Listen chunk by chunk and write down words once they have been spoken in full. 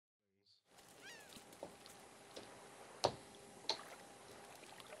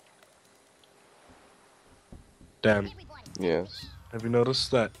Dan, Yes. have you noticed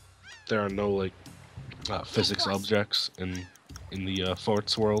that there are no like physics objects in the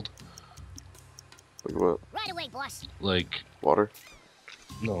forts world? Like what? Right away, boss. Like, Water?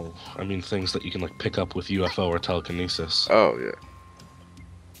 no, I mean things that you can like pick up with UFO or telekinesis. Oh, yeah.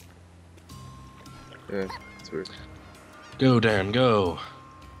 Yeah, that's weird. Go, Dan, go.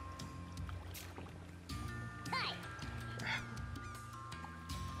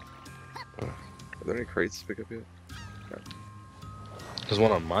 Are there any crates to pick up yet? There's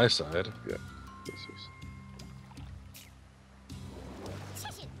one on my side. Yeah. Yes, yes.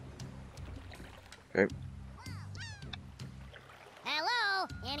 Okay. Hello?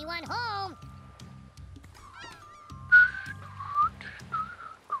 Anyone home?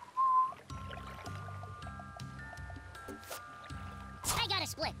 I got a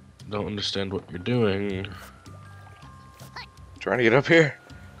split. Don't understand what you're doing. Trying to get up here.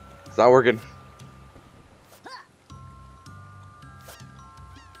 It's not working.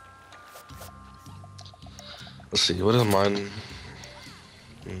 Let's see, what is mine?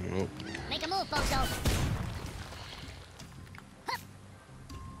 Nope. Make a move, Bozo.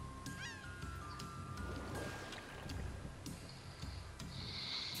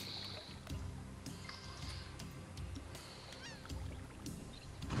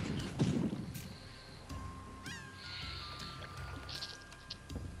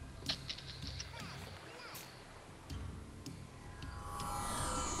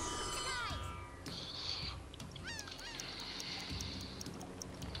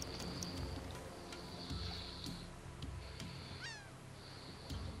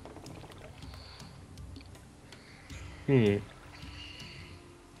 Hmm.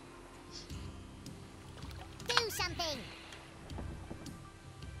 Do something.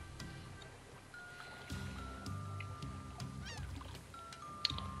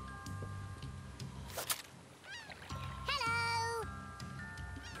 Hello.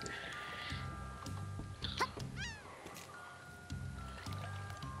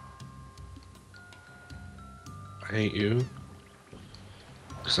 I hate you.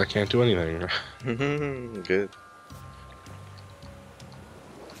 Because I can't do anything. Good.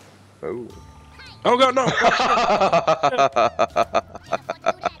 Oh. Oh god, no!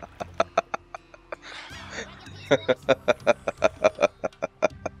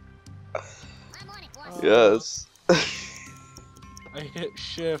 I'm on it, boss. Yes. I hit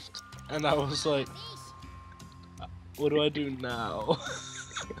shift and I was like, what do I do now?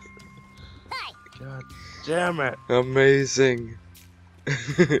 Hey. God damn it. Amazing.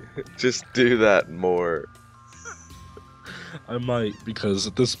 Just do that more. I might, because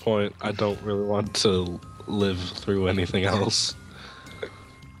at this point, I don't really want to live through anything else.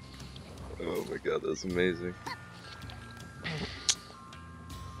 Oh my god, that's amazing.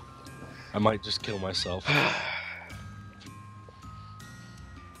 I might just kill myself.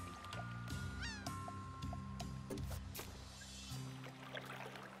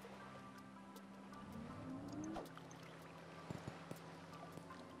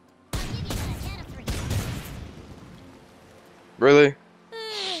 I'll give you another count of 3. Really?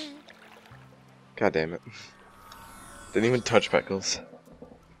 God damn it. Didn't even touch Peckles.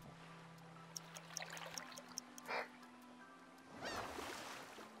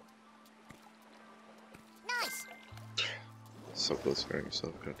 Nice. So close to hurting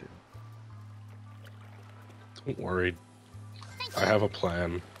yourself, god damn. Don't worry, Thank I you. have a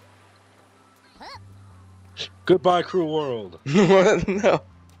plan. Goodbye, cruel world. What? No.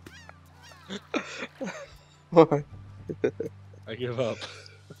 What? I give up.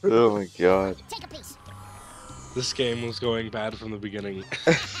 Oh my god. Take a piece. This game was going bad from the beginning.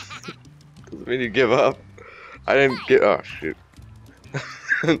 Doesn't mean you give up. I didn't give. Oh shoot.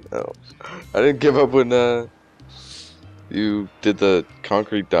 No. I didn't give up when you did the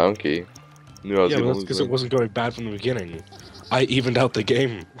concrete donkey. Knew I was Yeah, but gonna that's lose. because it wasn't going bad from the beginning. I evened out the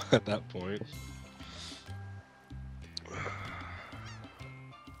game at that point.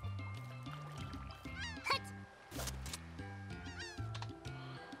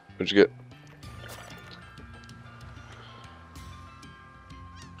 What'd you get?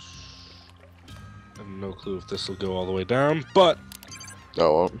 I have no clue if this will go all the way down, but No,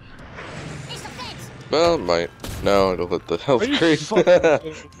 it won't. There's the fence. Well, it might. No, it'll hit the health Are you creep.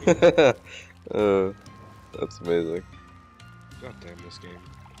 fucking kidding That's amazing. God damn this game.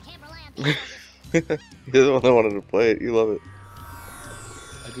 Can't rely on people. You're the one that wanted to play it. You love it.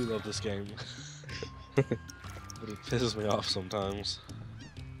 I do love this game. But it pisses me off sometimes.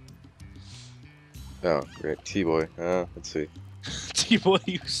 Oh, great. T-boy. Let's see. T-boy,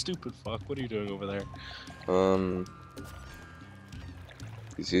 you stupid fuck. What are you doing over there?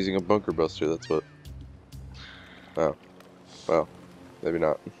 He's using a bunker buster, that's what. Oh. Well, maybe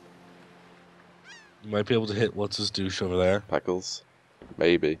not. You might be able to hit what's his douche over there. Peckles?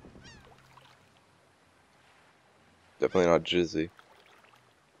 Maybe. Definitely not Jizzy.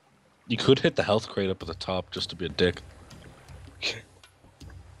 You could hit the health crate up at the top just to be a dick.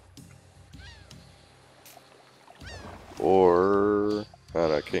 Or... I don't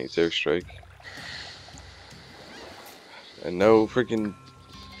know, can't use airstrike. And no freaking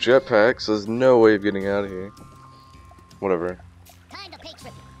jetpacks, so there's no way of getting out of here. Whatever. Time to pay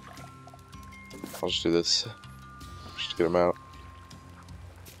tribute. I'll just do this. Just to get him out.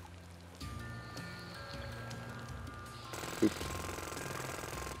 Oop.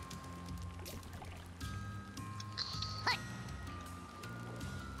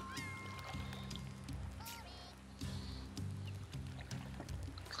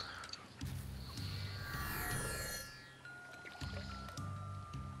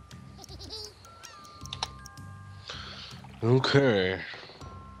 Okay.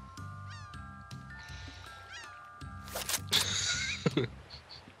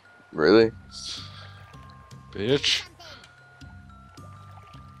 Really? Bitch.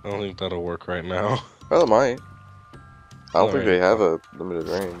 I don't think that'll work right now. Well, it might. I don't think Alright. they have a limited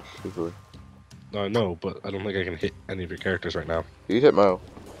range, usually. No, I know, but I don't think I can hit any of your characters right now. You could hit Mo.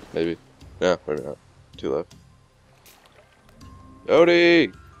 Maybe. Yeah, maybe not. 2 left.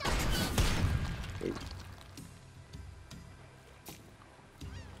 Odie!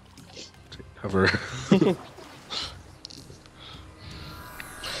 Take cover.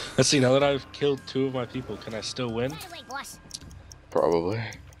 Let's see, now that I've killed 2 of my people, can I still win? Right away, boss. Probably.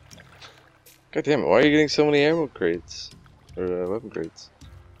 God damn it, why are you getting so many ammo crates? Or weapon crates?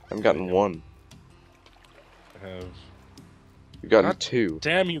 I haven't gotten one. I have... You've gotten God 2.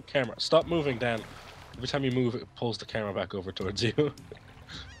 Damn you, camera. Stop moving, Dan. Every time you move, it pulls the camera back over towards you.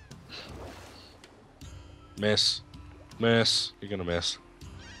 Miss. Miss. You're gonna miss.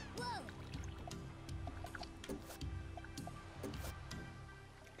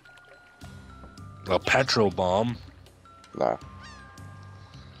 A petrol bomb. Nah.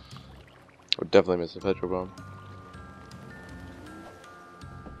 Would definitely miss a petrol bomb.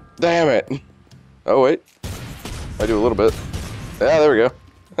 Damn it! Oh wait. I do a little bit. Yeah, there we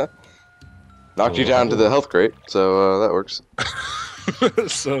go. Knocked you down to the health crate, so that works.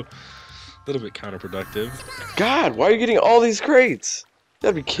 So, a little bit counterproductive. God, why are you getting all these crates? You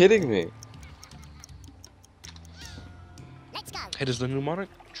gotta be kidding me. Let's go. Hey, does the pneumatic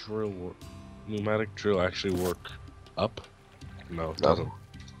drill actually work up? No, it No. doesn't.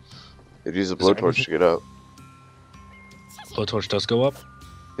 You'd use a Is there blowtorch to get up. Blowtorch does go up?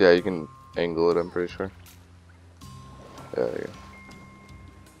 Yeah, you can angle it, I'm pretty sure. Yeah, there you go.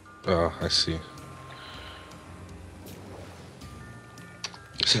 Oh, I see.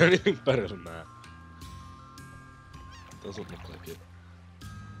 Is there anything better than that? Doesn't look like it.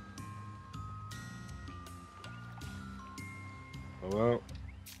 Oh well.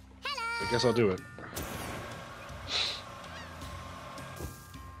 I guess I'll do it.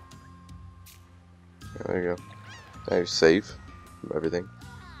 Yeah, there you go. Now you're safe from everything.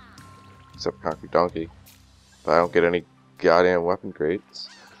 Except Concrete Donkey. But I don't get any goddamn weapon crates.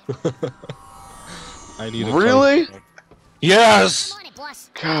 I need a Really? code. Yes! I'm on it, boss.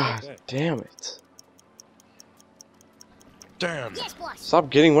 God Okay. damn it. Damn. Yes, boss. Stop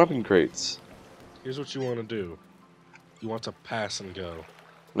getting weapon crates. Here's what you want to do. You want to pass and go.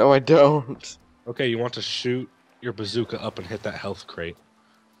 No, I don't. Okay, you want to shoot your bazooka up and hit that health crate.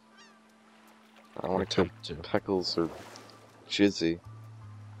 I Or want to kill attempt to. Peckles or Jizzy.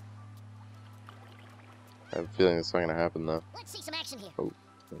 I have a feeling it's not gonna happen though. Let's see some action here. Oh.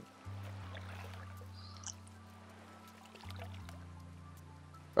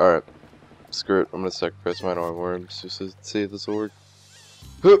 Alright. Screw it. I'm gonna sacrifice my arm worms just to see if this will work.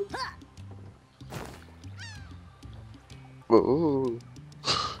 Hup. Whoa.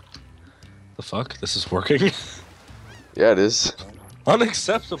 The fuck? This is working? Yeah, it is.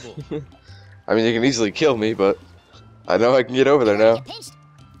 Unacceptable. I mean, you can easily kill me, but I know I can get over there now. Get pinched?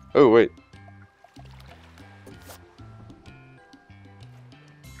 Oh, wait.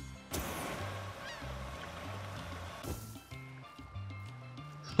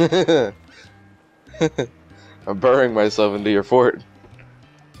 I'm burying myself into your fort.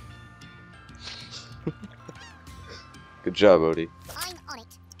 Good job, Odie. I'm on it.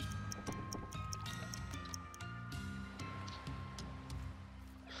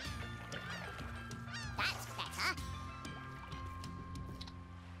 That's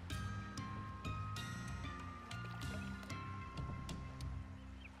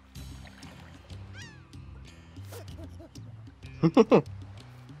better.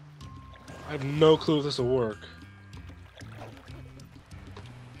 I have no clue if this will work.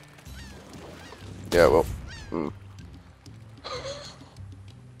 Yeah, well.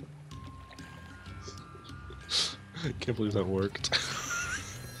 Can't believe that worked.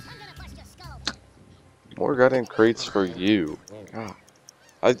 I'm gonna bust your skull. More goddamn crates for you. God.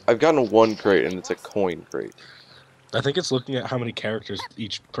 I've gotten one crate, and it's a coin crate. I think it's looking at how many characters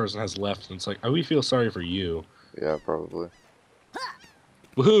each person has left, and it's like, oh, we feel sorry for you. Yeah, probably.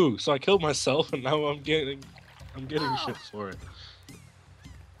 Woohoo! So I killed myself, and now I'm getting shit for it.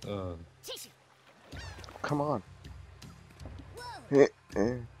 Tissue. Come on. Whoa.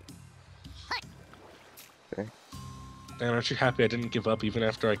 Dan, aren't you happy I didn't give up even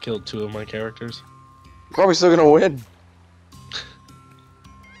after I killed 2 of my characters? Probably still gonna win.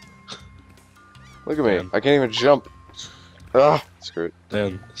 Look at me. Man. I can't even jump. Ah, screw it.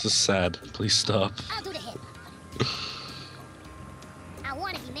 Dan, this is sad. Please stop. I'll do the hip. I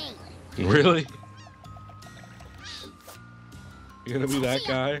want to be me. Really? You're gonna be that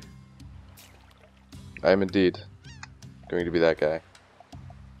guy? I am indeed going to be that guy.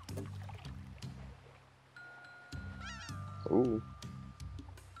 Ooh.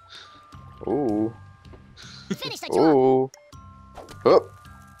 Ooh. Finish the job. Ooh. Oh.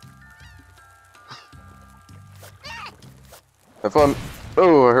 Have fun.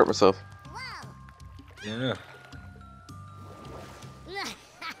 Oh, I hurt myself. Wow. Yeah. Leave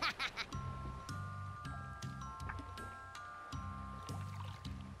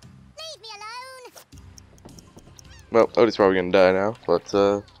me alone. Well, Odie's probably gonna die now, but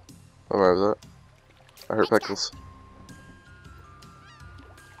I'm alright with that. I hurt Pickles.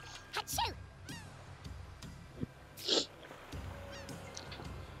 Achoo.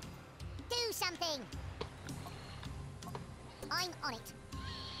 Do something. I'm on it.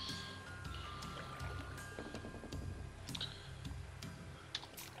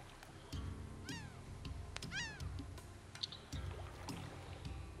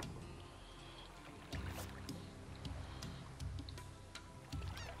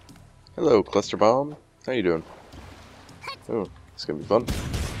 Hello, Cluster Bomb. How you doing? Oh, it's gonna be fun.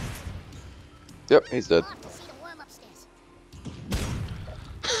 Yep, he's dead. Off to see the worm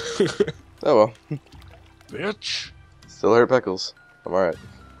upstairs. Oh well. Bitch! Still hurt Pickles. I'm alright.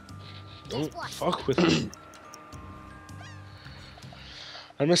 Don't fuck with me.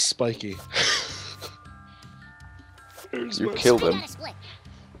 I miss Spiky. Where's You my killed We him. gotta split.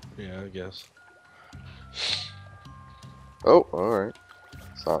 Yeah, I guess. Oh, alright.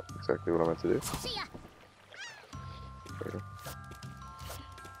 It's not exactly what I meant to do. See ya.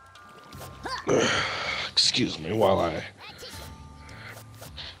 Excuse me while I...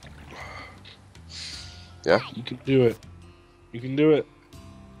 Yeah? You can do it. You can do it.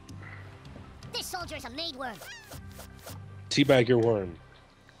 This soldier is a made worm. Teabag your worm.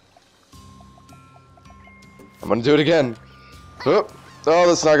 I'm gonna do it again. Oh, oh,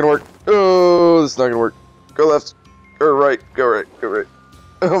 that's not gonna work. Oh, that's not gonna work. Go left. Go right. Go right. Go right.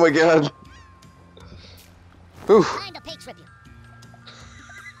 Oh my god. Oof. Time to pig trip you.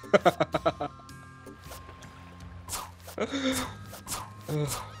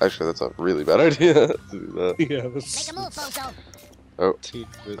 Actually, that's a really bad idea to do that. Yeah, that's... Make a move, bozo. Oh, Dude.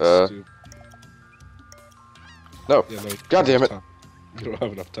 no. Yeah, no, you God don't damn have it. time. You don't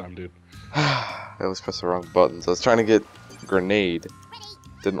have enough time, dude. I always pressed the wrong buttons. I was trying to get grenade. Ready.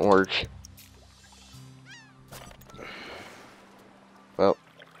 Didn't work. Well.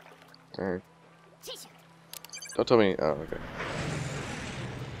 Alright. Tissue. Don't tell me. Oh, okay.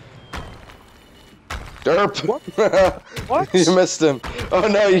 Derp! What? What? You missed him. Oh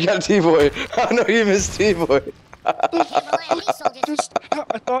no, you got T-Boy. Oh no, you missed T-Boy. Can't rely on these soldiers. Just,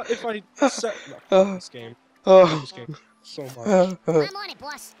 I thought if I set... No, this game. Oh. This game. So much. I'm on it,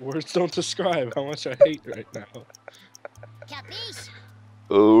 boss. Words don't describe how much I hate right now. Capiche?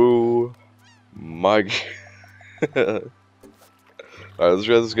 Oh my god. Alright, let's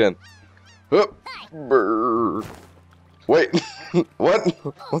try this again. Oh. Brr. Wait, what?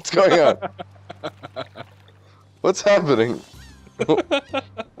 What's going on? What's happening?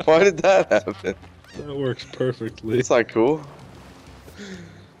 Why did that happen? That works perfectly. It's not cool.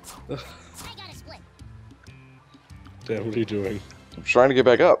 I gotta split. Dan, what are you doing? I'm trying to get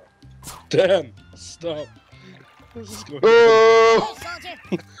back up. Dan, stop. This is going Oh!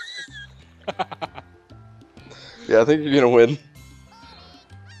 Hey, soldier. Yeah, I think you're gonna win.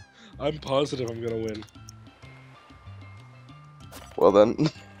 I'm positive I'm gonna win. Well then.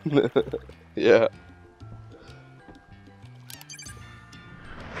 Yeah.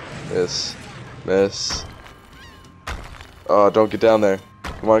 Miss. Miss. Oh, don't get down there.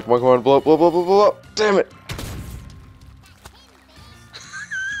 Come on, come on, come on. Blow up, blow up, blow up, blow up. Damn it.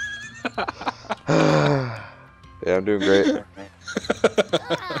 Yeah, I'm doing great.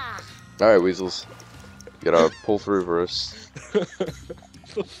 Ah, Alright, weasels. You gotta pull through for us. What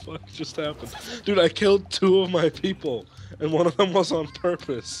the fuck just happened? Dude, I killed 2 of my people, and one of them was on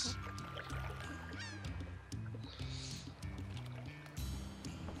purpose.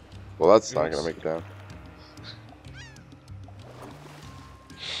 Well, that's not gonna make it down.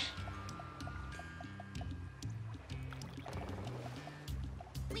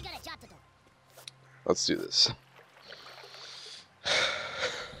 We got a job to do. Let's do this.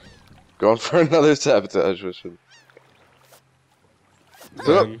 Going for another sabotage mission.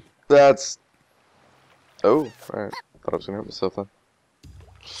 Then, That's... Oh, alright. Thought I was gonna hurt myself then.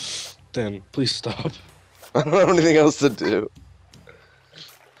 Dan, please stop. I don't have anything else to do.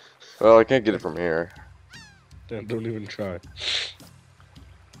 Well, I can't get it from here. Dan, don't even try.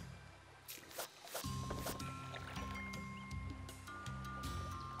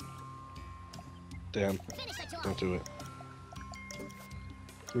 Dan, Finish the job. don't do it.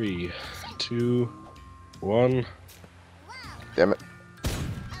 3, 2, 1. Wow. Damn it.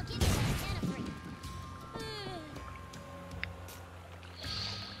 I'll give you some free.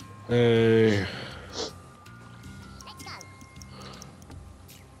 Hey. Let's go.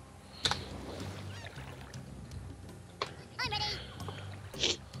 I'm ready.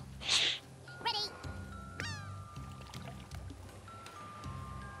 Ready.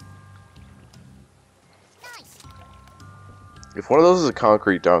 Nice. If one of those is a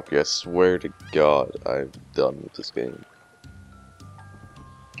concrete donkey, I swear to God, I'm done with this game.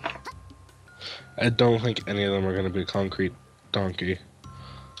 I don't think any of them are gonna be a concrete donkey.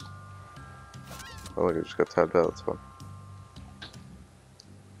 Oh, look, I just got tabbed out, that's fun.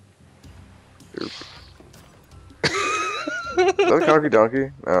 Is that a concrete donkey?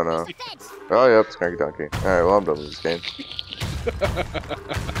 I don't know. Feds. Oh, yep, it's a concrete donkey. Alright, well, I'm done with this game.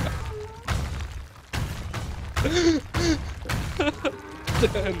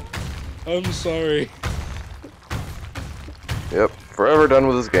 Dan, I'm sorry. Yep, forever done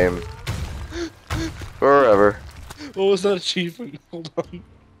with this game. Forever. What was that achievement? Hold on.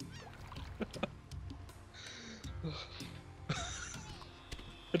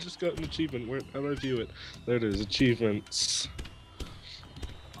 I just got an achievement. Where? How do I view it? There it is. Achievements.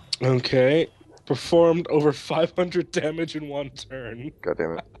 Okay. Performed over 500 damage in 1 turn. God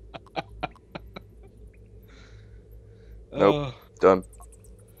damn it. Nope. Done.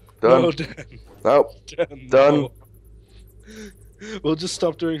 Done. No, Dan. Nope. Dan, Done. no. We'll just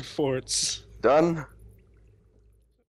stop doing forts. Done.